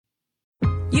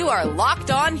You are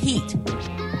Locked On Heat,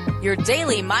 your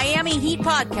daily Miami Heat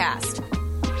podcast.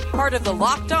 Part of the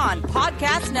Locked On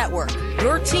Podcast Network,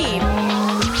 your team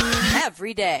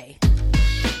every day.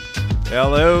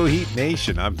 Hello, Heat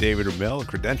Nation. I'm David Ramil, a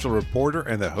credential reporter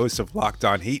and the host of Locked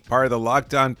On Heat, part of the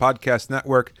Locked On Podcast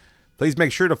Network. Please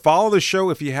make sure to follow the show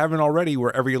if you haven't already,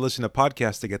 wherever you listen to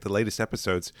podcasts to get the latest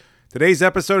episodes. Today's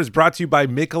episode is brought to you by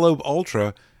Michelob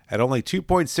Ultra. At only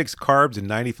 2.6 carbs and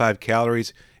 95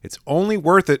 calories, it's only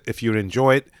worth it if you'd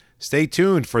enjoy it. Stay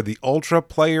tuned for the Ultra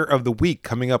Player of the Week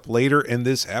coming up later in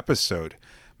this episode.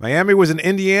 Miami was in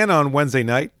Indiana on Wednesday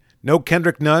night. No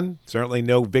Kendrick Nunn, certainly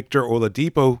no Victor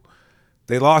Oladipo.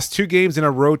 They lost 2 games in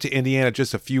a row to Indiana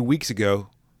just a few weeks ago.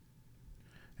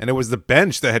 And it was the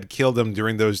bench that had killed them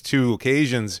during those 2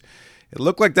 occasions. It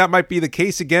looked like that might be the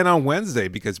case again on Wednesday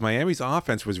because Miami's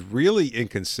offense was really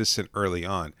inconsistent early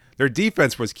on. Their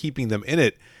defense was keeping them in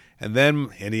it. And then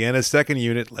Indiana's second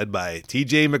unit, led by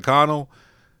T.J. McConnell,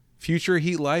 future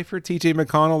Heat lifer T.J.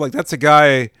 McConnell. Like, that's a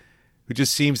guy who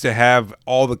just seems to have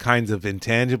all the kinds of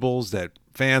intangibles that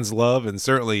fans love. And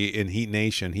certainly in Heat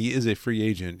Nation, he is a free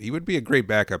agent. He would be a great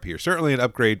backup here. Certainly an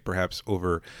upgrade perhaps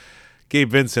over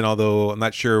Gabe Vincent, although I'm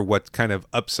not sure what kind of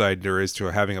upside there is to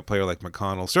having a player like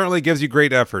McConnell. Certainly gives you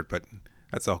great effort, but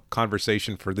that's a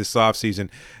conversation for this offseason.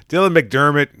 Dylan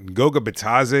McDermott, Goga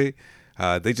Bitadze,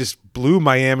 they just blew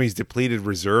Miami's depleted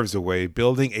reserves away,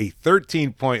 building a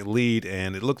 13-point lead,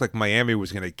 and it looked like Miami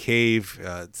was going to cave.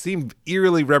 It seemed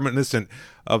eerily reminiscent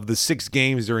of the 6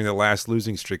 games during the last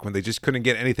losing streak when they just couldn't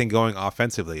get anything going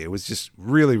offensively. It was just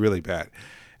really, really bad.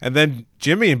 And then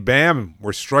Jimmy and Bam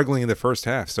were struggling in the first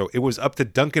half, so it was up to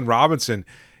Duncan Robinson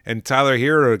and Tyler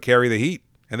Hero to carry the Heat,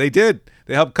 and they did.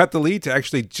 They helped cut the lead to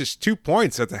actually just 2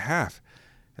 points at the half.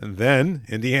 And then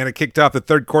Indiana kicked off the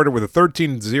third quarter with a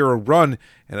 13-0 run,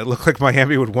 and it looked like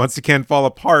Miami would once again fall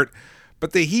apart.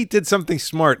 But the Heat did something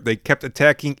smart. They kept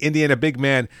attacking Indiana big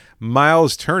man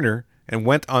Miles Turner and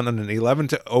went on an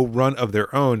 11-0 run of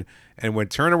their own. And when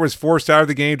Turner was forced out of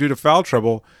the game due to foul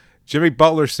trouble, Jimmy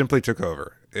Butler simply took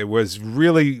over. It was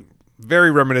really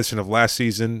very reminiscent of last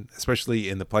season, especially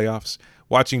in the playoffs.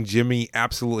 Watching Jimmy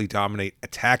absolutely dominate,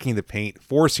 attacking the paint,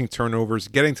 forcing turnovers,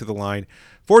 getting to the line.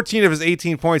 14 of his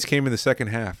 18 points came in the second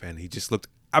half, and he just looked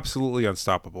absolutely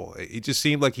unstoppable. It just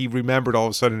seemed like he remembered all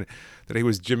of a sudden that he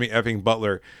was Jimmy effing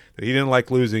Butler, that he didn't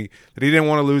like losing, that he didn't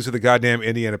want to lose to the goddamn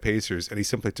Indiana Pacers, and he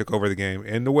simply took over the game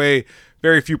in the way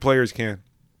very few players can.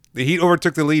 The Heat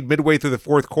overtook the lead midway through the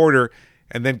fourth quarter,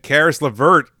 and then Caris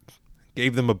LeVert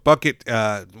gave them a bucket,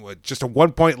 just a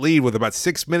 1-point lead with about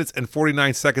 6 minutes and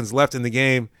 49 seconds left in the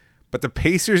game. But the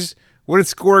Pacers wouldn't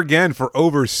score again for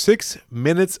over 6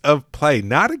 minutes of play.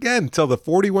 Not again until the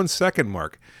 41-second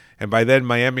mark. And by then,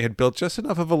 Miami had built just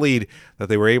enough of a lead that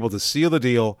they were able to seal the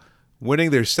deal, winning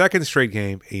their second straight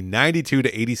game, a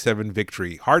 92-87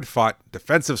 victory. Hard-fought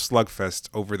defensive slugfest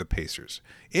over the Pacers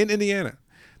in Indiana.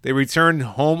 They returned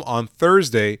home on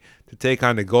Thursday to take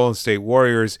on the Golden State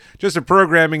Warriors. Just a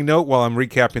programming note while I'm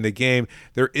recapping the game.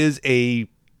 There is a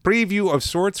preview of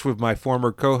sorts with my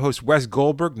former co-host Wes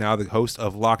Goldberg, now the host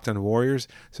of Locked On Warriors.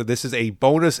 So this is a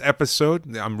bonus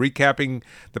episode. I'm recapping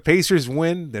the Pacers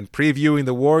win, then previewing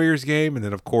the Warriors game, and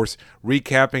then, of course,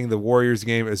 recapping the Warriors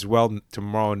game as well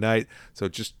tomorrow night. So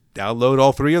just download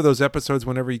all 3 of those episodes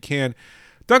whenever you can.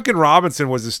 Duncan Robinson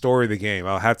was the story of the game.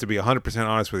 I'll have to be 100%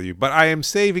 honest with you, but I am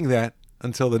saving that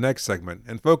until the next segment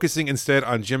and focusing instead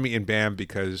on Jimmy and Bam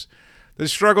because the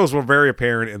struggles were very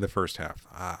apparent in the first half.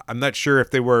 I'm not sure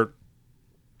if they were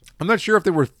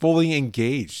fully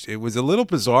engaged. It was a little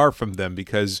bizarre from them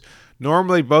because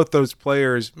normally both those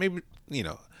players, maybe,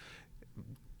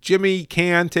 Jimmy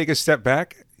can take a step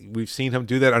back. We've seen him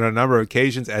do that on a number of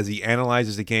occasions as he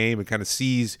analyzes the game and kind of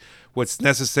sees what's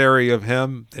necessary of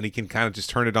him, and he can kind of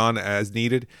just turn it on as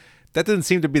needed. That didn't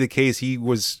seem to be the case. He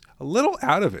was a little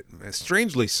out of it,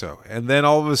 strangely so. And then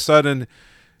all of a sudden,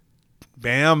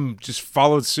 Bam just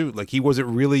followed suit. Like he wasn't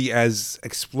really as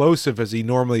explosive as he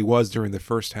normally was during the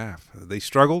first half. They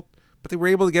struggled, but they were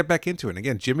able to get back into it. And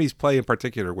again, Jimmy's play in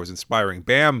particular was inspiring.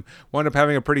 Bam wound up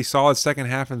having a pretty solid second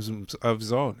half of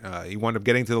his own. He wound up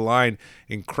getting to the line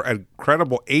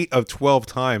incredible 8 of 12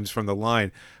 times from the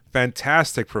line.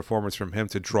 Fantastic performance from him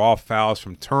to draw fouls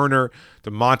from Turner,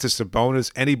 Domantas Sabonis,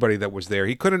 anybody that was there.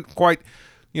 He couldn't quite,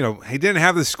 he didn't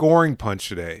have the scoring punch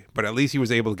today, but at least he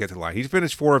was able to get to the line. He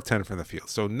finished 4 of 10 from the field,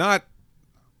 so not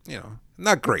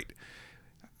great.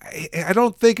 I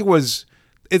don't think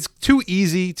it's too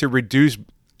easy to reduce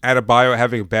Adebayo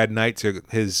having a bad night to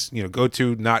his,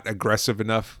 go-to not aggressive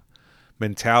enough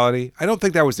mentality. I don't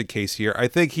think that was the case here. I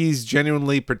think he's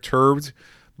genuinely perturbed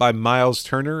by Miles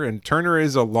Turner, and Turner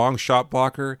is a long shot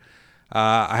blocker.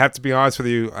 I have to be honest with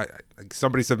you.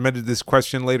 Somebody submitted this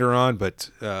question later on, but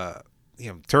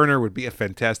Turner would be a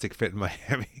fantastic fit in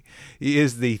Miami. He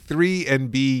is the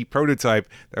 3-and-B prototype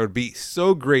that would be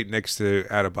so great next to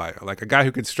Adebayo, like a guy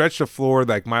who can stretch the floor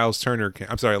like Myers Leonard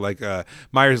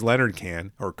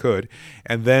can or could,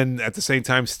 and then at the same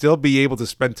time still be able to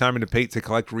spend time in the paint to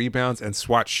collect rebounds and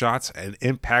swat shots and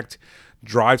impact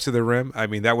drives to the rim. I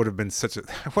mean, that would have been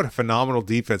what a phenomenal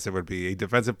defense it would be. A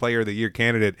Defensive Player of the Year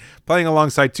candidate playing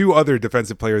alongside two other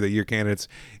Defensive Player of the Year candidates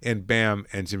in Bam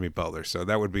and Jimmy Butler. So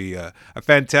that would be a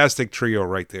fantastic trio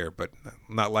right there, but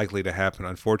not likely to happen,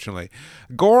 unfortunately.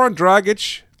 Goran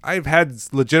Dragic, I've had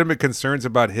legitimate concerns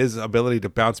about his ability to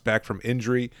bounce back from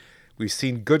injury. We've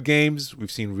seen good games. We've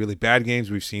seen really bad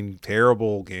games. We've seen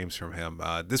terrible games from him.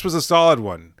 This was a solid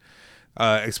one.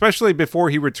 Especially before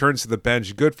he returns to the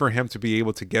bench. Good for him to be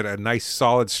able to get a nice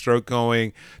solid stroke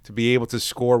going, to be able to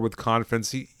score with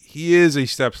confidence. He is a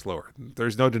step slower.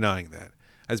 There's no denying that.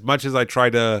 As much as I try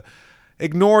to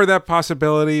ignore that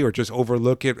possibility or just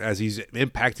overlook it as he's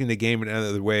impacting the game in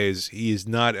other ways, he is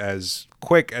not as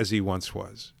quick as he once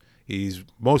was. He's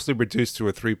mostly reduced to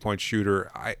a three-point shooter.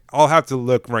 I'll have to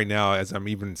look right now as I'm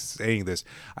even saying this.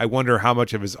 I wonder how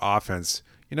much of his offense,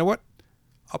 you know what?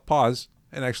 I'll pause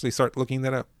and actually start looking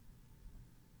that up.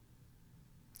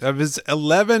 Of his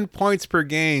 11 points per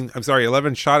game,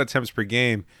 11 shot attempts per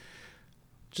game,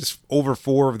 just over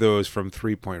 4 of those from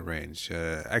three-point range.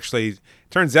 Actually,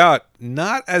 turns out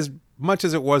not as much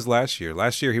as it was last year.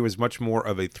 Last year, he was much more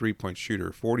of a three-point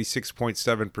shooter.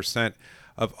 46.7%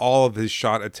 of all of his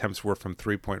shot attempts were from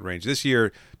three-point range. This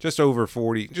year, just under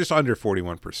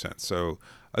 41%. So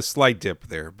a slight dip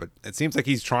there, but it seems like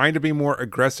he's trying to be more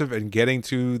aggressive and getting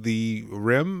to the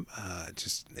rim.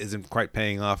 Just isn't quite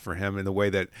paying off for him in the way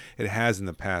that it has in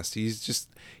the past. He's just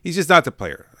not the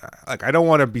player. I don't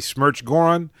want to besmirch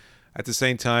Goran. At the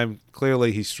same time,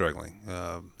 clearly he's struggling.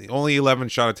 The only 11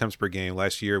 shot attempts per game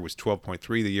last year was 12.3.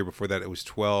 The year before that, it was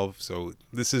 12. So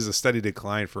this is a steady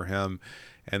decline for him.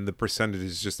 And the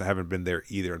percentages just haven't been there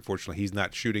either. Unfortunately, he's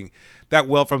not shooting that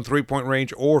well from three-point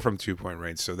range or from two-point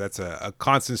range. So that's a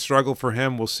constant struggle for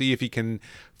him. We'll see if he can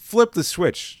flip the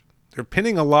switch. They're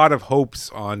pinning a lot of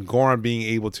hopes on Goran being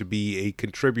able to be a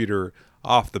contributor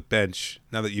off the bench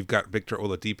now that you've got Victor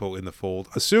Oladipo in the fold,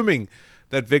 assuming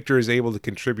that Victor is able to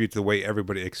contribute the way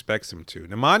everybody expects him to.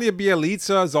 Nemanja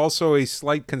Bjelica is also a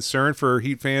slight concern for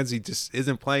Heat fans. He just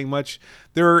isn't playing much.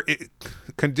 There are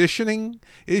conditioning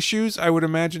issues, I would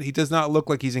imagine. He does not look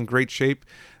like he's in great shape.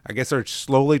 I guess they're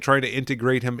slowly trying to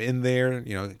integrate him in there,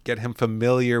 get him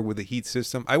familiar with the Heat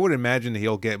system. I would imagine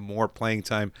he'll get more playing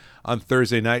time on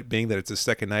Thursday night, being that it's the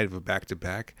second night of a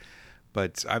back-to-back.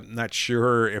 But I'm not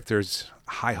sure if there's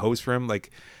high hopes for him.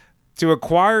 To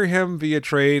acquire him via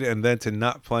trade and then to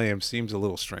not play him seems a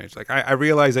little strange. I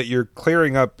realize that you're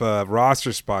clearing up a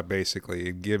roster spot basically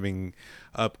and giving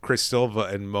up Chris Silva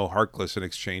and Mo Harkless in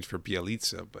exchange for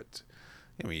Bjelica, but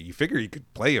you figure you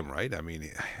could play him, right?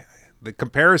 The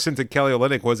comparison to Kelly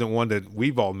Olynyk wasn't one that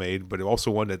we've all made, but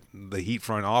also one that the Heat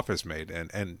front office made,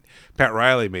 and Pat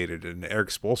Riley made it, and Eric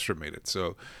Spoelstra made it.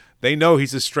 So they know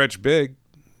he's a stretch big.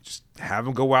 Just have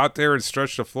him go out there and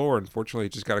stretch the floor. Unfortunately, he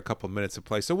just got a couple of minutes to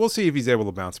play. So we'll see if he's able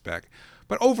to bounce back.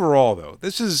 But overall, though,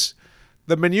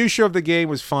 the minutia of the game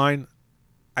was fine.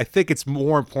 I think it's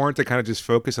more important to kind of just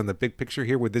focus on the big picture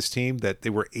here with this team, that they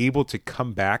were able to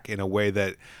come back in a way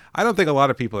that I don't think a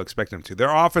lot of people expect them to. Their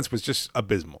offense was just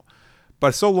abysmal.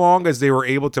 But so long as they were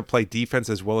able to play defense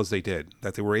as well as they did,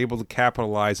 that they were able to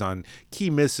capitalize on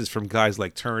key misses from guys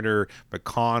like Turner,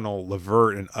 McConnell,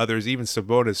 LeVert, and others, even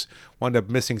Sabonis wound up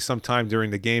missing some time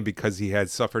during the game because he had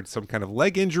suffered some kind of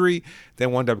leg injury,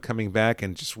 then wound up coming back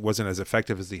and just wasn't as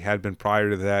effective as he had been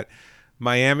prior to that.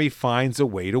 Miami finds a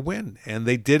way to win, and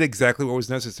they did exactly what was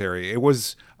necessary. It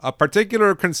was a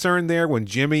particular concern there when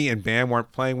Jimmy and Bam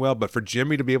weren't playing well, but for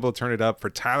Jimmy to be able to turn it up,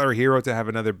 for Tyler Hero to have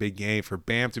another big game, for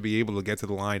Bam to be able to get to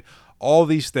the line, all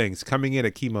these things coming in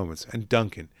at key moments, and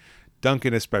Duncan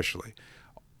especially.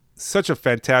 Such a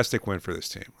fantastic win for this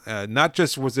team. Not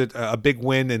just was it a big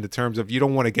win in the terms of you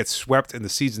don't want to get swept in the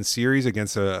season series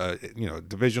against a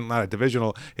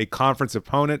conference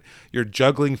opponent. You're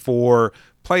juggling for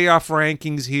playoff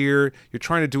rankings here. You're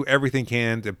trying to do everything you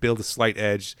can to build a slight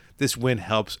edge. This win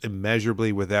helps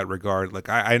immeasurably with that regard.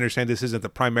 I understand this isn't the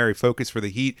primary focus for the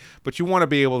Heat, but you want to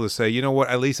be able to say, you know what,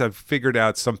 at least I've figured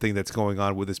out something that's going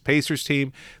on with this Pacers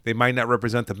team. They might not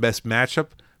represent the best matchup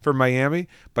for Miami,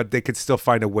 but they could still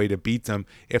find a way to beat them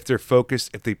if they're focused,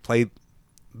 if they play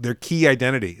their key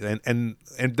identity. And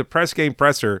the post-game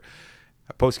presser,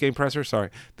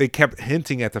 they kept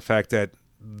hinting at the fact that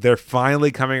they're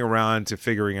finally coming around to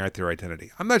figuring out their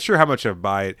identity. I'm not sure how much I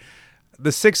buy it. the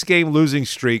 6-game losing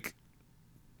streak,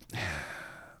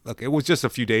 look, it was just a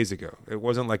few days ago. It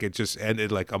wasn't like it just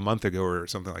ended like a month ago or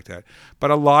something like that.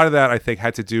 But a lot of that, I think,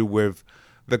 had to do with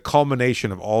the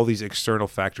culmination of all these external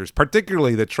factors,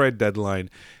 particularly the trade deadline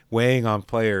weighing on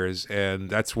players. And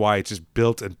that's why it just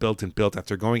built and built and built.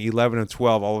 After going 11-12,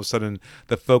 all of a sudden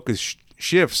the focus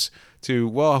shifts to,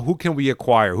 well, who can we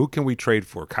acquire? Who can we trade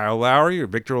for? Kyle Lowry or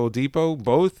Victor Oladipo?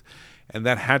 Both. And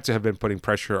that had to have been putting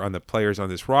pressure on the players on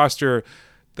this roster.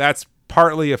 That's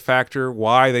partly a factor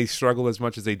why they struggled as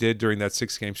much as they did during that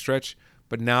 6-game stretch.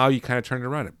 But now you kind of turn it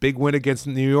around. A big win against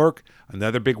New York,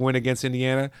 another big win against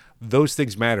Indiana. Those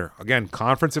things matter. Again,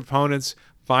 conference opponents,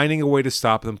 finding a way to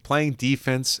stop them, playing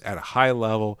defense at a high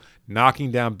level,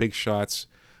 knocking down big shots.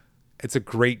 It's a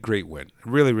great, great win. It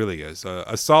really, really is.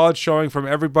 A solid showing from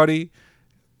everybody.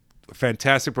 A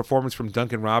fantastic performance from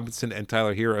Duncan Robinson and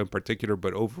Tyler Hero in particular,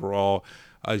 but overall,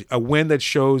 a win that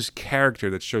shows character,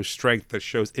 that shows strength, that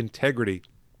shows integrity.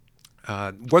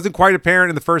 Wasn't quite apparent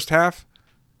in the first half.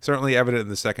 Certainly evident in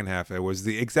the second half. It was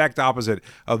the exact opposite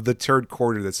of the third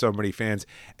quarter that so many fans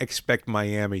expect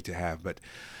Miami to have. But,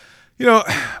 you know,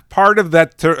 part of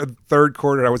that third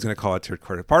quarter, I was going to call it third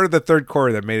quarter, part of the third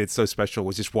quarter that made it so special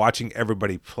was just watching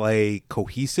everybody play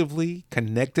cohesively,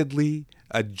 connectedly,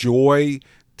 a joy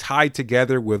tied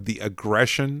together with the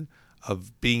aggression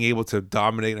of being able to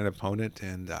dominate an opponent.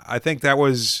 And I think that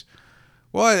was...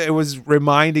 well, it was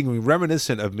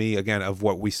reminiscent of me, again, of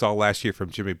what we saw last year from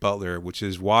Jimmy Butler, which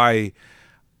is why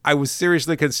I was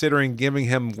seriously considering giving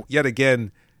him, yet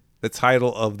again, the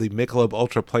title of the Michelob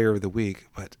Ultra Player of the Week.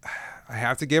 But I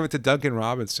have to give it to Duncan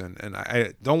Robinson. And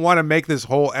I don't want to make this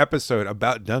whole episode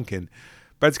about Duncan,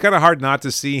 but it's kind of hard not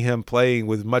to see him playing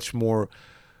with much more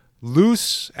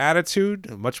loose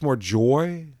attitude, much more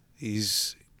joy.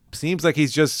 Seems like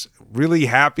he's just really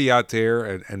happy out there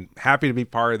and happy to be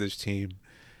part of this team.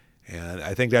 And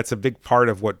I think that's a big part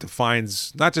of what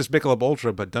defines not just Michelob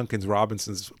Ultra, but Duncan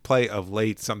Robinson's play of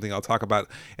late, something I'll talk about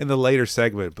in the later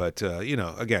segment. But,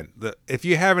 again, if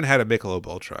you haven't had a Michelob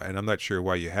Ultra, and I'm not sure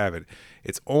why you haven't,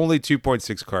 it's only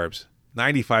 2.6 carbs,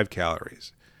 95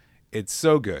 calories. It's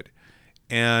so good.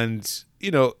 And,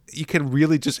 you can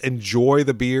really just enjoy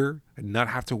the beer and not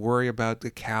have to worry about the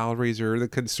calories or the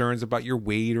concerns about your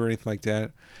weight or anything like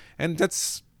that. And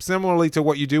that's similarly to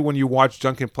what you do when you watch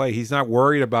Duncan play. He's not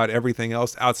worried about everything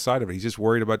else outside of it. He's just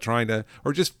worried about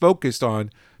just focused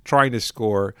on trying to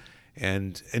score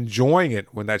and enjoying it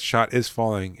when that shot is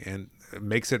falling. And it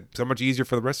makes it so much easier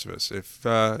for the rest of us.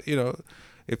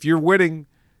 If you're winning,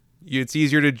 it's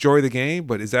easier to enjoy the game,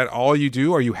 but is that all you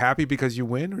do? Are you happy because you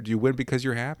win, or do you win because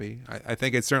you're happy? I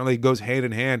think it certainly goes hand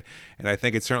in hand, and I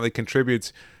think it certainly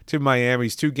contributes to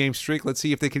Miami's 2-game streak. Let's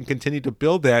see if they can continue to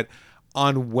build that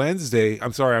on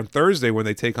Thursday when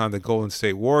they take on the Golden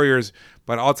State Warriors.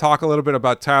 But I'll talk a little bit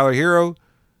about Tyler Hero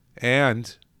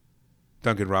and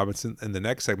Duncan Robinson in the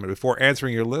next segment before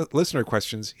answering your listener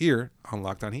questions here on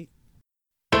Locked On Heat.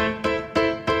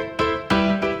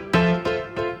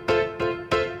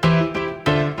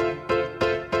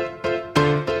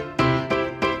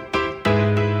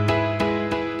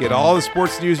 Get all the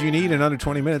sports news you need in under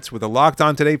 20 minutes with the Locked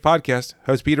On Today podcast.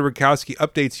 Host Peter Bukowski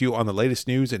updates you on the latest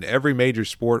news in every major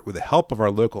sport with the help of our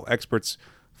local experts.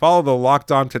 Follow the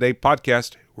Locked On Today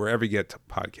podcast wherever you get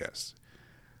podcasts.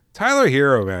 Tyler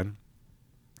Hero, man.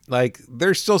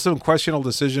 There's still some questionable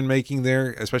decision-making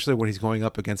there, especially when he's going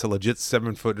up against a legit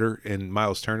 7-footer in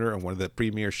Miles Turner and one of the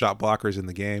premier shot blockers in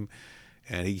the game.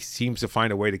 And he seems to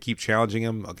find a way to keep challenging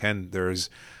him. Again,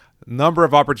 there's number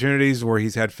of opportunities where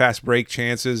he's had fast break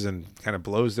chances and kind of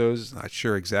blows those. Not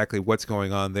sure exactly what's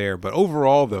going on there. But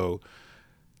overall, though,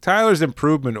 Tyler's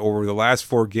improvement over the last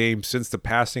 4 games since the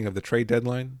passing of the trade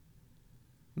deadline,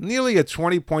 nearly a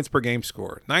 20 points per game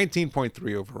score,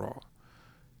 19.3 overall.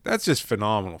 That's just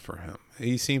phenomenal for him.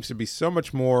 He seems to be so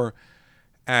much more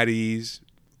at ease.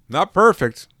 Not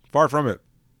perfect, far from it.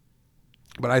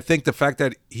 But I think the fact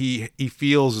that he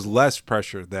feels less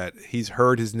pressure, that he's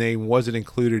heard his name wasn't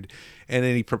included in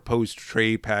any proposed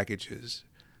trade packages,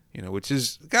 which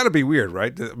has got to be weird,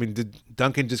 right? I mean, did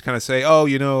Duncan just kind of say,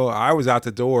 I was out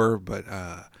the door, but,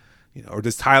 or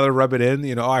does Tyler rub it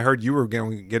in? I heard you were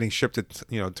getting shipped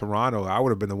to, Toronto. I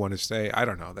would have been the one to stay. I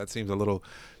don't know. That seems a little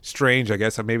strange, I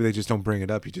guess. Maybe they just don't bring it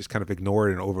up. You just kind of ignore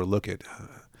it and overlook it.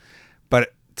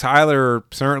 But Tyler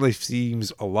certainly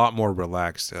seems a lot more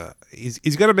relaxed. He's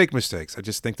going to make mistakes. I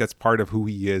just think that's part of who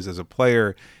he is as a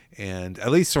player, and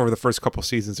at least over the first couple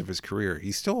seasons of his career.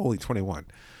 He's still only 21.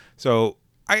 So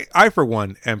I, for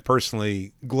one, am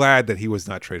personally glad that he was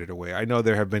not traded away. I know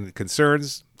there have been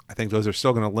concerns. I think those are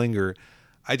still going to linger.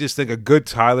 I just think a good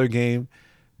Tyler game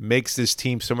makes this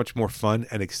team so much more fun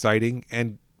and exciting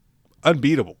and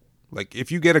unbeatable. Like,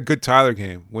 if you get a good Tyler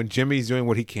game, when Jimmy's doing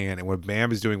what he can and when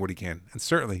Bam is doing what he can, and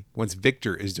certainly once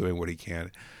Victor is doing what he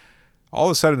can, all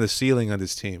of a sudden the ceiling on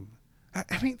this team.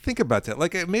 I mean, think about that.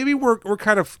 Like, maybe we're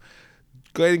kind of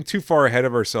getting too far ahead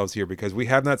of ourselves here because we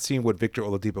have not seen what Victor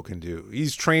Oladipo can do.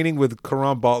 He's training with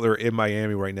Caron Butler in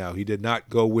Miami right now. He did not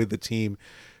go with the team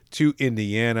to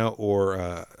Indiana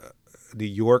or New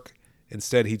York.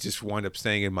 Instead, he just wound up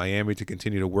staying in Miami to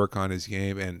continue to work on his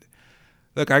game. And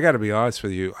look, I got to be honest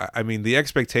with you. I mean, the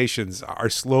expectations are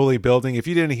slowly building. If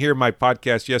you didn't hear my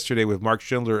podcast yesterday with Mark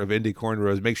Schindler of Indy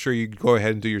Cornrows, make sure you go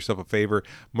ahead and do yourself a favor.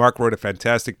 Mark wrote a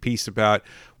fantastic piece about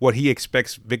what he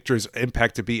expects Victor's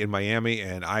impact to be in Miami,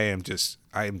 and I am just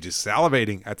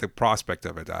salivating at the prospect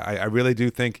of it. I really do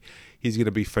think he's going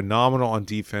to be phenomenal on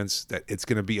defense, that it's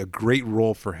going to be a great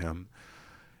role for him.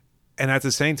 And at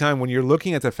the same time, when you're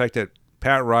looking at the fact that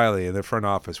Pat Riley in the front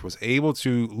office was able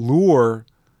to lure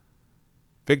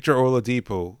Victor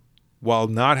Oladipo while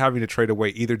not having to trade away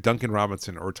either Duncan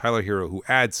Robinson or Tyler Hero, who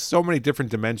adds so many different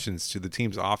dimensions to the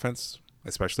team's offense,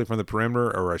 especially from the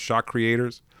perimeter or as shot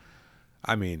creators.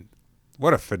 I mean,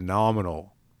 what a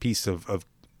phenomenal piece of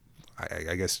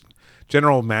I guess,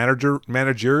 general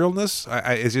managerialness.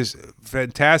 It's just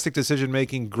fantastic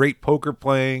decision-making, great poker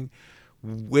playing,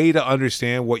 way to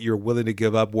understand what you're willing to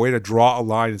give up, way to draw a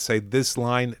line and say, this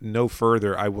line, no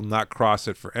further. I will not cross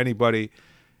it for anybody.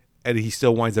 And he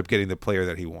still winds up getting the player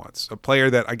that he wants. A player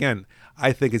that, again,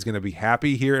 I think is going to be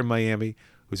happy here in Miami,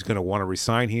 who's going to want to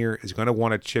resign here, is going to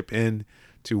want to chip in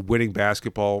to winning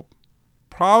basketball,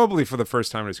 probably for the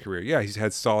first time in his career. Yeah, he's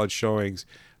had solid showings,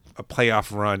 a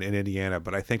playoff run in Indiana,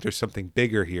 but I think there's something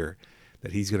bigger here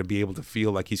that he's going to be able to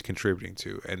feel like he's contributing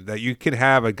to. And that you can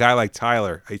have a guy like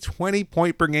Tyler, a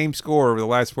 20-point-per-game scorer over the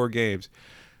last 4 games,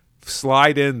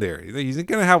 slide in there. He's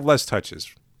going to have less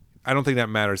touches. I don't think that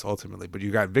matters ultimately. But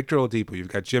you got Victor Oladipo, you've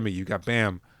got Jimmy, you've got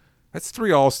Bam. That's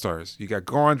 3 All-Stars. You got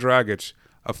Goran Dragic,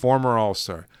 a former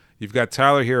All-Star. You've got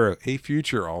Tyler Hero, a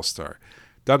future All-Star.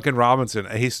 Duncan Robinson,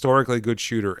 a historically good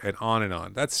shooter, and on and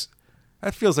on. That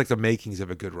feels like the makings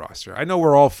of a good roster. I know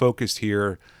we're all focused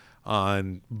here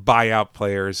on buyout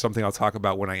players, something I'll talk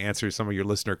about when I answer some of your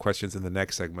listener questions in the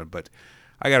next segment. But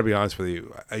I got to be honest with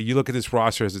you. You look at this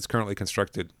roster as it's currently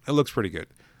constructed, it looks pretty good.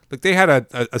 Look, they had a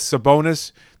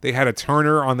Sabonis, they had a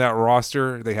Turner on that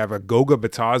roster, they have a Goga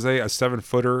Bitadze, a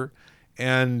 7-footer,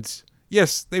 and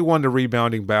yes, they won the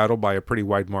rebounding battle by a pretty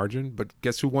wide margin, but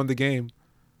guess who won the game?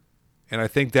 And I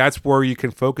think that's where you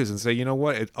can focus and say, you know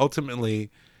what,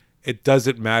 ultimately, it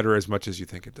doesn't matter as much as you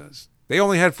think it does. They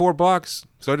only had 4 blocks,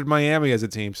 so did Miami as a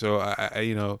team, so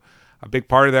a big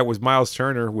part of that was Miles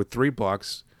Turner with 3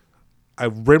 blocks. A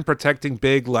rim-protecting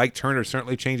big like Turner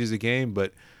certainly changes the game,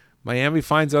 but Miami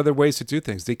finds other ways to do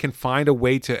things. They can find a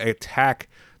way to attack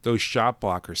those shot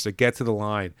blockers, to get to the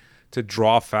line, to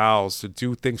draw fouls, to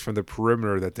do things from the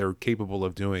perimeter that they're capable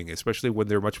of doing, especially when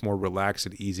they're much more relaxed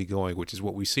and easygoing, which is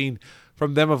what we've seen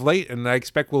from them of late, and I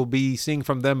expect we'll be seeing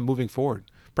from them moving forward.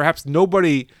 Perhaps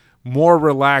nobody more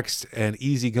relaxed and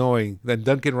easygoing than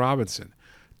Duncan Robinson.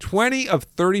 20 of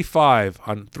 35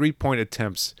 on 3-point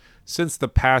attempts since the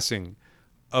passing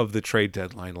of the trade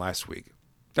deadline last week.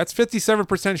 That's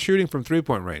 57% shooting from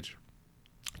 3-point range.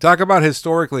 Talk about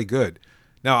historically good.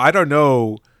 Now, I don't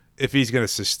know if he's going to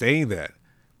sustain that,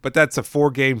 but that's a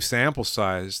 4-game sample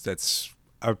size. That's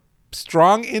a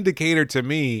strong indicator to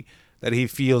me that he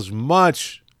feels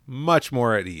much, much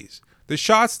more at ease. The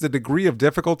shots, the degree of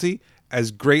difficulty,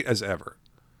 as great as ever.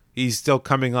 He's still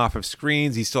coming off of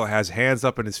screens. He still has hands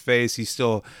up in his face. He's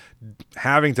still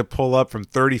having to pull up from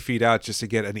 30 feet out just to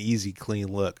get an easy, clean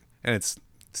look. And it's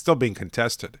still being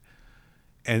contested.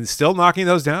 And still knocking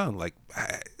those down, like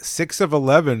 6 of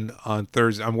 11 on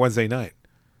Wednesday night.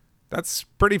 That's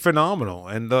pretty phenomenal.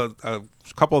 And a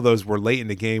couple of those were late in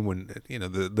the game when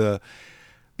the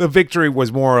victory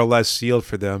was more or less sealed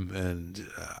for them. And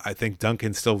I think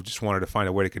Duncan still just wanted to find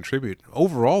a way to contribute.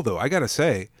 Overall, though, I got to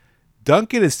say,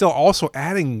 Duncan is still also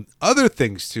adding other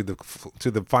things to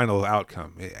the final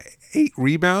outcome. 8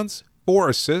 rebounds, 4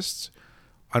 assists,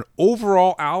 an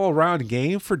overall all-around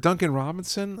game for Duncan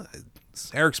Robinson.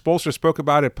 Eric Spoelstra spoke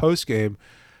about it post-game,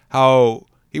 how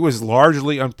he was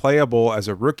largely unplayable as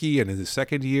a rookie and in his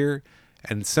second year,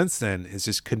 and since then has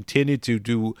just continued to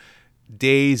do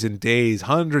days and days,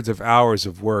 hundreds of hours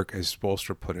of work, as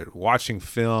Spoelstra put it, watching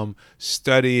film,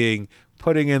 studying,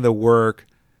 putting in the work,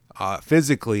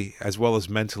 physically as well as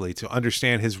mentally, to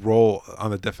understand his role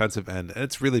on the defensive end. And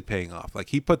it's really paying off. Like,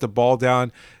 he put the ball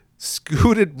down,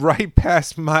 scooted right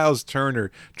past Miles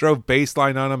Turner, drove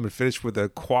baseline on him, and finished with a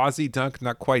quasi dunk,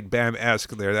 not quite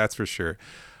Bam-esque there, that's for sure.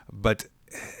 But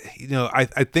I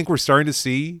think we're starting to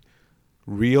see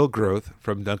real growth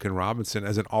from Duncan Robinson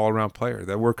as an all-around player.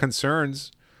 There were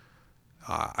concerns.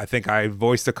 I think I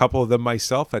voiced a couple of them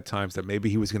myself at times that maybe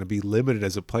he was going to be limited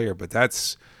as a player, but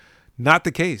that's not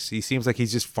the case. He seems like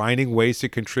he's just finding ways to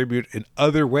contribute in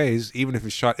other ways, even if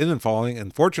his shot isn't falling.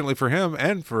 And fortunately for him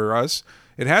and for us,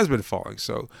 it has been falling.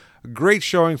 So a great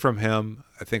showing from him.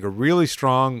 I think a really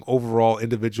strong overall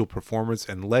individual performance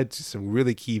and led to some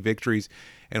really key victories.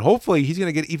 And hopefully he's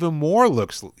going to get even more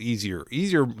looks, easier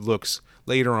looks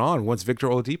later on once Victor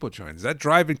Oladipo joins. That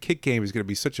drive and kick game is going to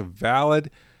be such a valid,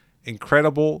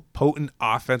 incredible, potent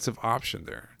offensive option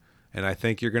there. And I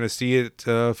think you're going to see it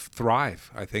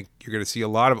thrive. I think you're going to see a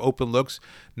lot of open looks,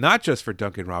 not just for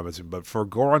Duncan Robinson, but for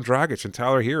Goran Dragic and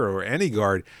Tyler Hero or any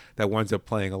guard that winds up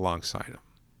playing alongside him.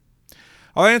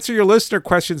 I'll answer your listener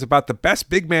questions about the best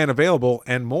big man available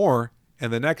and more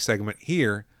in the next segment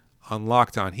here on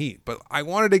Locked On Heat. But I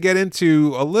wanted to get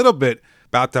into a little bit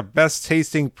about the best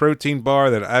tasting protein bar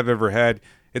that I've ever had.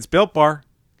 It's Built Bar.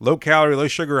 Low calorie, low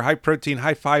sugar, high protein,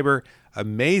 high fiber,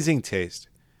 amazing taste.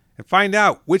 And find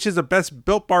out which is the best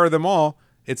Built Bar of them all.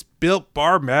 It's Built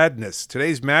Bar Madness.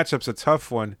 Today's matchup's a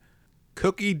tough one.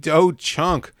 Cookie Dough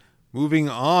Chunk moving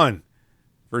on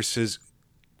versus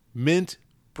Mint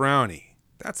Brownie.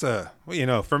 That's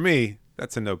for me,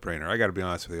 that's a no-brainer. I got to be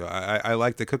honest with you. I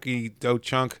like the Cookie Dough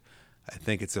Chunk. I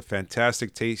think it's a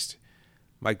fantastic taste.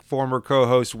 My former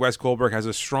co-host, Wes Goldberg, has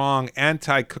a strong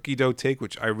anti-cookie dough take,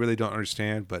 which I really don't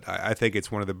understand, but I think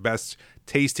it's one of the best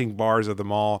tasting bars of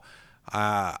them all.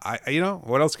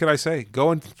 What else can I say?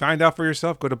 Go and find out for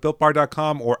yourself. Go to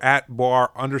BuiltBar.com or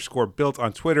 @bar_built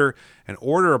on Twitter and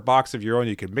order a box of your own.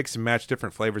 You can mix and match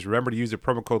different flavors. Remember to use the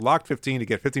promo code LOCKED15 to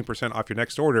get 15% off your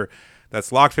next order. That's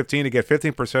LOCKED15 to get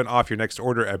 15% off your next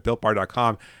order at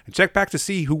BuiltBar.com. And check back to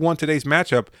see who won today's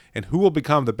matchup and who will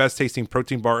become the best tasting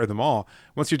protein bar of them all.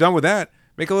 Once you're done with that,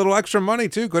 make a little extra money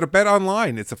too. Go to Bet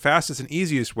Online. It's the fastest and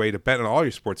easiest way to bet on all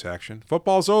your sports action.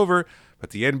 Football's over, but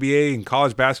the NBA and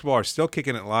college basketball are still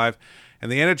kicking it live. And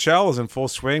the NHL is in full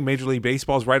swing. Major League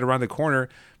Baseball is right around the corner.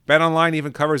 Bet Online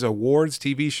even covers awards,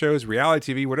 TV shows,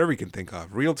 reality TV, whatever you can think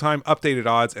of. Real-time updated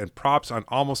odds and props on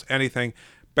almost anything.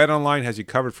 Bet Online has you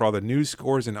covered for all the news,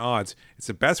 scores, and odds. It's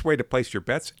the best way to place your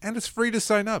bets, and it's free to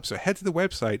sign up. So head to the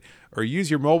website or use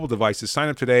your mobile device to sign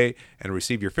up today and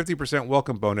receive your 50%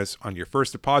 welcome bonus on your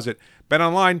first deposit. Bet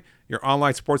Online, your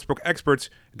online sportsbook experts.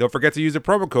 And don't forget to use the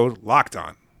promo code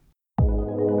LOCKEDON.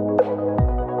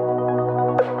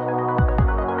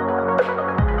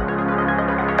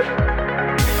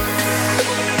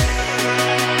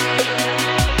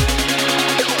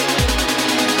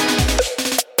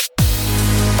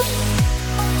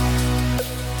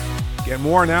 Get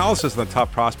more analysis on the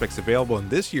top prospects available in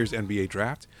this year's NBA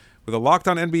Draft with a Locked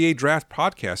On NBA Draft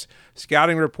podcast,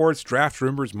 scouting reports, draft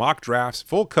rumors, mock drafts,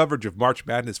 full coverage of March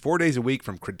Madness 4 days a week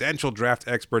from credentialed draft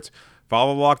experts.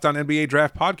 Follow the Locked On NBA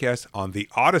Draft podcast on the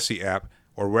Odyssey app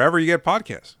or wherever you get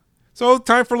podcasts. So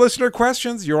time for listener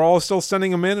questions. You're all still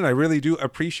sending them in, and I really do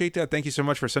appreciate that. Thank you so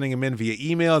much for sending them in via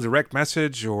email, direct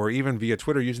message, or even via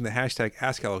Twitter using the hashtag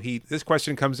AskHelloHeat. This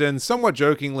question comes in somewhat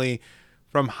jokingly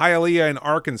from Hialeah in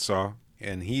Arkansas,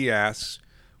 and he asks,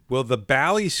 will the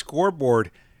Bally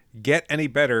scoreboard get any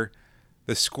better?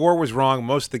 The score was wrong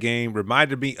most of the game.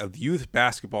 Reminded me of youth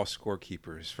basketball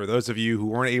scorekeepers. For those of you who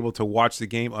weren't able to watch the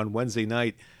game on Wednesday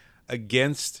night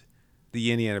against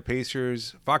the Indiana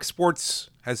Pacers, Fox Sports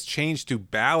has changed to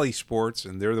Bally Sports,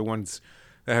 and they're the ones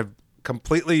that have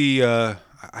completely,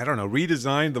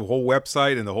 redesigned the whole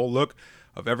website and the whole look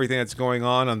of everything that's going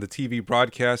on the TV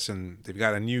broadcasts, and they've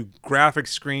got a new graphics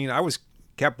screen. I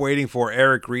kept waiting for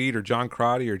Eric Reed or John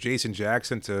Crotty or Jason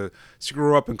Jackson to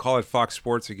screw up and call it Fox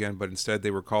Sports again, but instead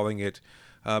they were calling it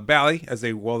Bally, as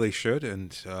they should.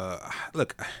 And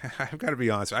look, I've got to be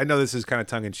honest. I know this is kind of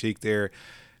tongue-in-cheek there.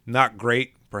 Not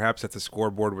great. Perhaps that the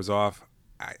scoreboard was off.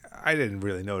 I didn't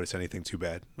really notice anything too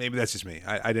bad. Maybe that's just me.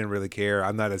 I didn't really care.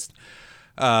 I'm not as,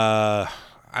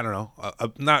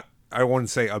 I wouldn't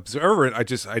say observant.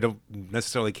 I don't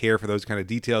necessarily care for those kind of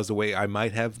details the way I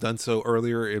might have done so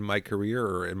earlier in my career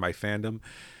or in my fandom.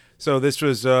 So this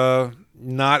was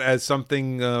not as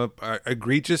something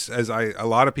egregious as a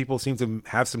lot of people seem to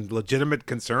have some legitimate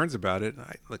concerns about it.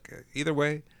 Either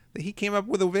way, he came up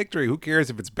with a victory. Who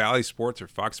cares if it's Bally Sports or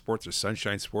Fox Sports or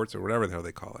Sunshine Sports or whatever the hell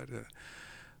they call it?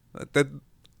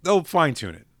 They'll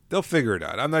fine-tune it. They'll figure it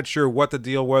out. I'm not sure what the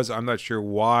deal was. I'm not sure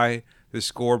why the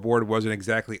scoreboard wasn't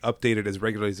exactly updated as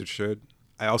regularly as it should.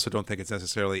 I also don't think it's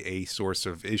necessarily a source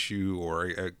of issue or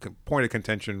a point of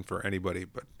contention for anybody,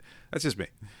 but that's just me.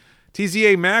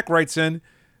 TZA Mac writes in,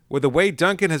 With the way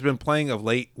Duncan has been playing of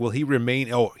late, will he remain?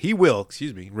 Oh, he will,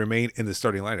 remain in the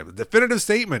starting lineup. A definitive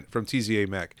statement from TZA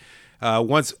Mech.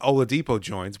 Once Oladipo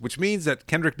joins, which means that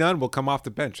Kendrick Nunn will come off the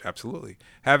bench. Absolutely.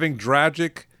 Having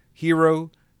Dragic,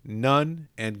 Hero, Nunn,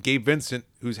 and Gabe Vincent,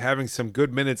 who's having some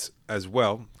good minutes as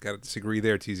well. Got to disagree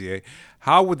there, TZA.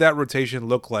 How would that rotation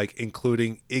look like,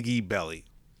 including Iggy Belly?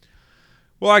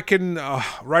 Well, I can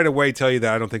right away tell you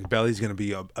that I don't think Belly's going to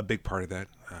be a big part of that.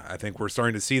 I think we're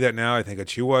starting to see that now. I think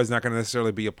Achua is not going to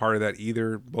necessarily be a part of that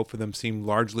either. Both of them seem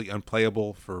largely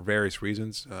unplayable for various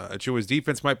reasons. Achua's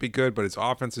defense might be good, but his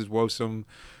offense is woeful.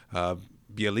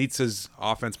 Bjelica's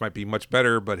offense might be much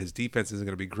better, but his defense isn't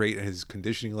going to be great, and his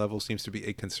conditioning level seems to be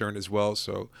a concern as well.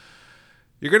 So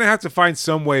you're going to have to find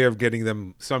some way of getting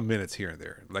them some minutes here and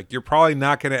there. Like, you're probably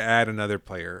not going to add another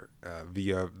player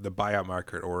via the buyout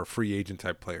market or a free agent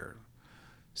type player.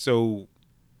 So,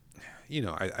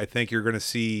 I think you're going to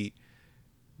see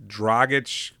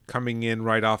Dragic coming in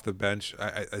right off the bench.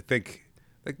 I think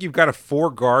you've got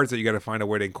 4 guards that you got to find a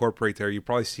way to incorporate there. You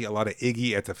probably see a lot of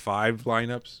Iggy at the 5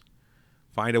 lineups.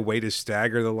 Find a way to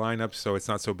stagger the lineup so it's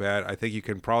not so bad. I think you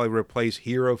can probably replace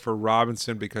Hero for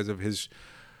Robinson because of his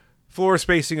floor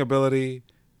spacing ability.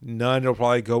 Nunn will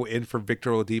probably go in for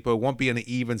Victor Oladipo. It won't be an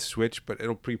even switch, but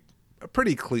it'll be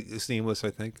pretty seamless,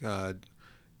 I think.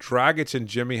 Dragic and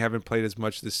Jimmy haven't played as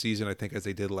much this season, I think, as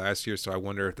they did last year, so I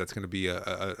wonder if that's going to be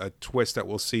a twist that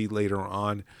we'll see later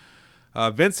on.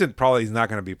 Vincent probably is not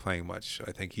going to be playing much.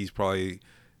 I think he's probably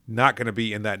not going to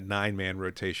be in that 9-man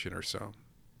rotation or so.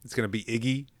 It's going to be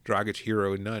Iggy, Dragic,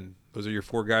 Hero, and Nunn. Those are your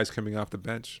 4 guys coming off the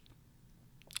bench.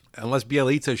 Unless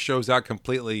Bjelica shows out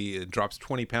completely and drops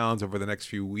 20 pounds over the next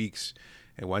few weeks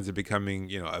and winds up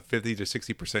becoming, a 50 to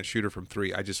 60% shooter from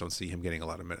 3, I just don't see him getting a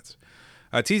lot of minutes.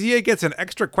 TZA gets an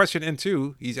extra question in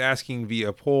too. He's asking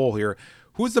via poll here,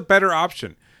 who's the better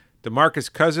option?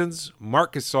 DeMarcus Cousins,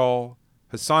 Marc Gasol,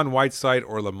 Hassan Whiteside,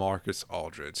 or LaMarcus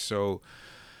Aldridge? So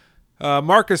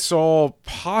Marc Gasol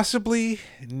possibly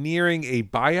nearing a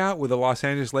buyout with the Los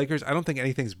Angeles Lakers. I don't think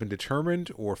anything's been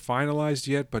determined or finalized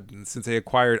yet, but since they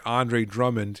acquired Andre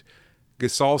Drummond,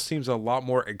 Gasol seems a lot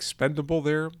more expendable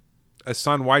there.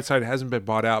 Hassan Whiteside hasn't been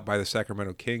bought out by the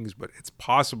Sacramento Kings, but it's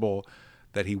possible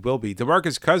that he will be.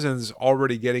 DeMarcus Cousins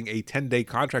already getting a 10-day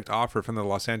contract offer from the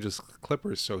Los Angeles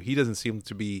Clippers, so he doesn't seem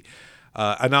to be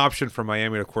an option for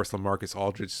Miami. And, of course, LaMarcus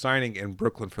Aldridge signing in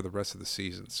Brooklyn for the rest of the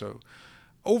season. So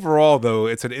overall, though,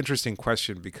 it's an interesting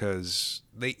question because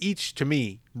they each, to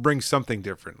me, bring something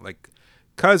different. Like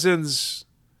Cousins,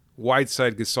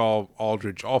 Whiteside, Gasol,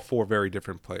 Aldridge, all 4 very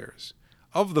different players.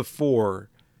 Of the 4,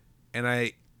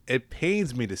 and it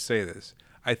pains me to say this,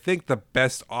 I think the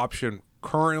best option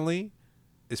currently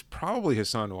is probably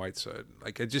Hassan Whiteside.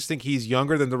 Like, I just think he's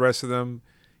younger than the rest of them.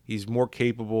 He's more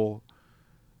capable.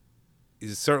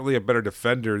 He's certainly a better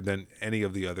defender than any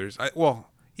of the others.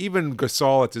 Even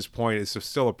Gasol at this point is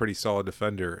still a pretty solid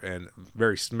defender and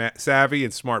very savvy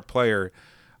and smart player.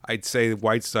 I'd say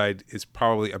Whiteside is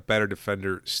probably a better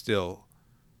defender still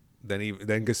than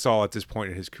Gasol at this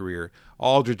point in his career.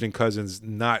 Aldridge and Cousins,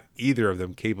 not either of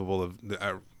them capable of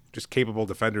just capable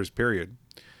defenders, period.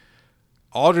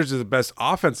 Aldridge is the best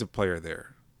offensive player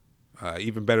there,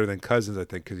 even better than Cousins, I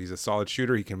think, because he's a solid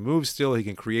shooter. He can move still. He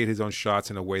can create his own shots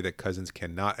in a way that Cousins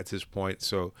cannot at this point.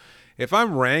 So if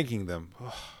I'm ranking them,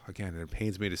 again, it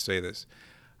pains me to say this,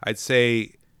 I'd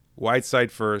say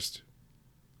Whiteside first,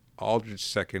 Aldridge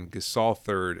second, Gasol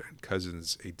third, and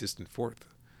Cousins a distant fourth.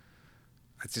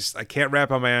 I can't wrap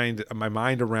my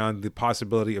mind around the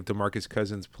possibility of DeMarcus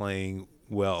Cousins playing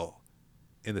well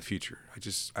in the future.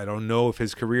 I don't know if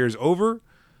his career is over,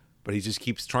 but he just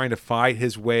keeps trying to find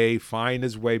his way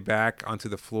back onto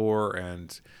the floor.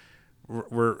 And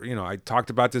I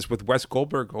talked about this with Wes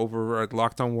Goldberg over at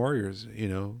Locked On Warriors.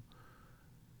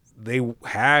 They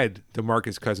had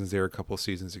DeMarcus Cousins there a couple of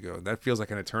seasons ago. That feels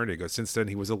like an eternity ago. Since then,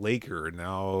 he was a Laker, and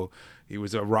now he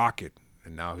was a Rocket,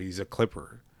 and now he's a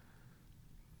Clipper.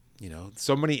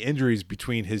 So many injuries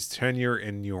between his tenure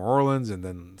in New Orleans and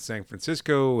then San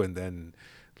Francisco and then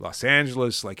Los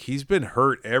Angeles. Like, he's been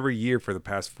hurt every year for the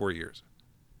past 4 years.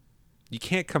 You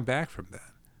can't come back from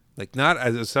that. Like, not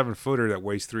as a 7-footer that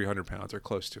weighs 300 pounds or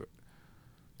close to it.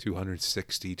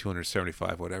 260,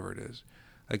 275, whatever it is.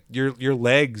 Like, your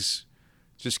legs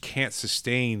just can't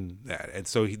sustain that. And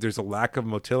so there's a lack of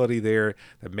motility there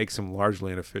that makes him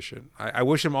largely inefficient. I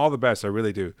wish him all the best. I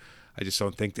really do. I just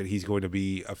don't think that he's going to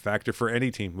be a factor for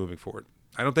any team moving forward.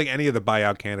 I don't think any of the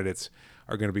buyout candidates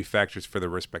are going to be factors for their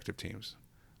respective teams.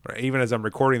 Right? Even as I'm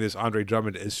recording this, Andre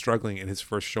Drummond is struggling in his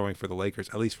first showing for the Lakers,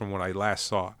 at least from what I last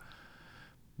saw.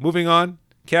 Moving on,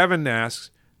 Kevin asks,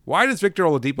 Why does Victor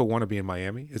Oladipo want to be in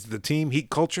Miami? Is it the team, Heat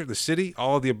culture, the city,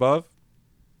 all of the above?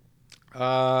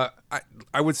 I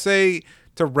would say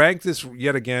to rank this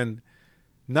yet again,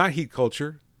 not Heat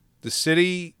culture. The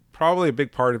city, probably a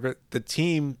big part of it. The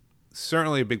team,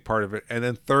 certainly a big part of it. And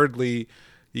then thirdly,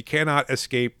 you cannot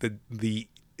escape the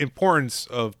importance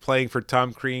of playing for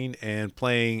Tom Crean and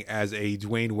playing as a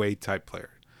Dwayne Wade type player.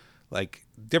 Like,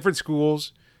 different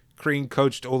schools. Crean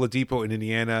coached Oladipo in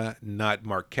Indiana, not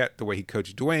Marquette the way he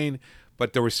coached Dwayne,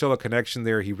 but there was still a connection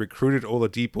there. He recruited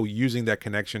Oladipo using that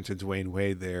connection to Dwayne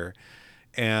Wade there.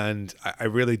 And I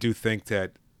really do think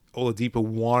that Oladipo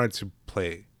wanted to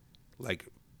play like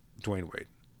Dwayne Wade.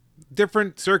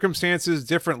 Different circumstances,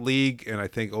 different league, and I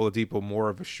think Oladipo more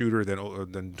of a shooter than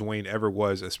Dwayne ever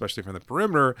was, especially from the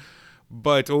perimeter.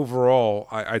 But overall,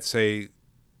 I'd say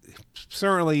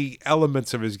certainly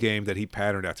elements of his game that he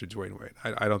patterned after Dwayne Wade.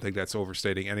 I don't think that's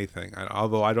overstating anything.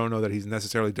 Although I don't know that he's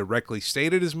necessarily directly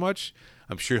stated as much.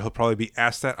 I'm sure he'll probably be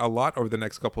asked that a lot over the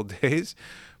next couple of days.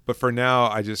 But for now,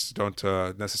 I just don't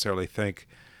necessarily think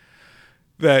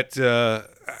that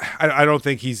I don't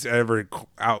think he's ever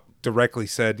out directly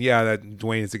said, yeah, that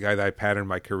Dwayne is the guy that I patterned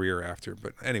my career after.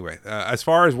 But anyway, as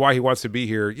far as why he wants to be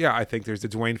here, yeah, I think there's the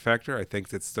Dwayne factor. I think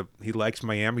he likes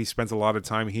Miami. He spends a lot of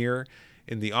time here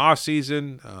in the off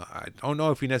season. I don't know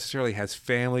if he necessarily has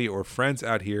family or friends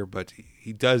out here, but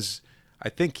he does, I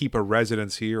think, keep a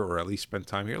residence here or at least spend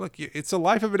time here. Look, it's the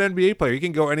life of an NBA player. You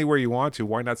can go anywhere you want to.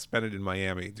 Why not spend it in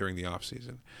Miami during the off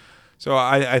season? So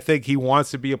I think he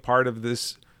wants to be a part of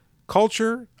this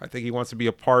culture. I think he wants to be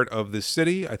a part of this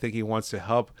city. I think he wants to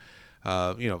help,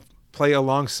 play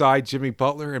alongside Jimmy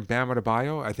Butler and Bam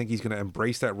Adebayo. I think he's going to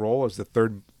embrace that role as the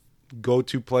third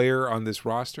go-to player on this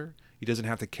roster. He doesn't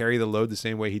have to carry the load the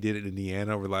same way he did in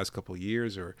Indiana over the last couple of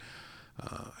years, or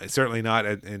certainly not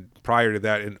prior to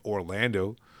that in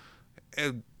Orlando.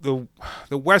 And the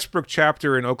Westbrook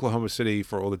chapter in Oklahoma City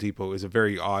for Oladipo is a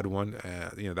very odd one.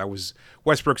 That was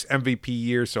Westbrook's MVP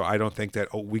year, so I don't think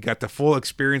that we got the full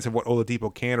experience of what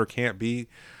Oladipo can or can't be.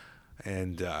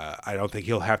 And I don't think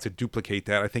he'll have to duplicate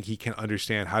that. I think he can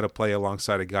understand how to play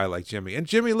alongside a guy like Jimmy. And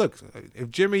Jimmy, look, if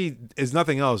Jimmy is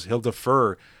nothing else, he'll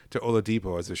defer to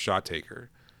Oladipo as a shot taker.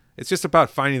 It's just about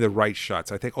finding the right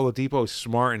shots. I think Oladipo is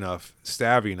smart enough,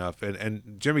 savvy enough,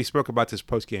 and Jimmy spoke about this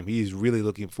postgame. He's really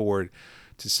looking forward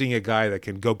to seeing a guy that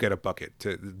can go get a bucket,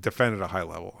 to defend at a high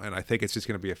level. And I think it's just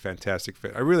going to be a fantastic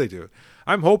fit. I really do.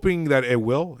 I'm hoping that it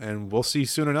will, and we'll see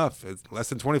soon enough. It's less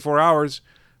than 24 hours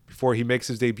before he makes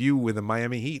his debut with the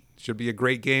Miami Heat. Should be a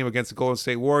great game against the Golden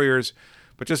State Warriors.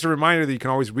 But just a reminder that you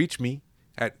can always reach me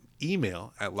at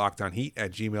email at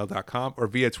lockedonheat@gmail.com or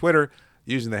via Twitter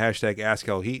using the hashtag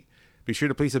AskLHeat. Be sure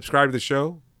to please subscribe to the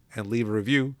show and leave a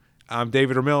review. I'm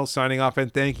David Ramil signing off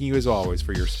and thanking you as always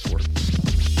for your support.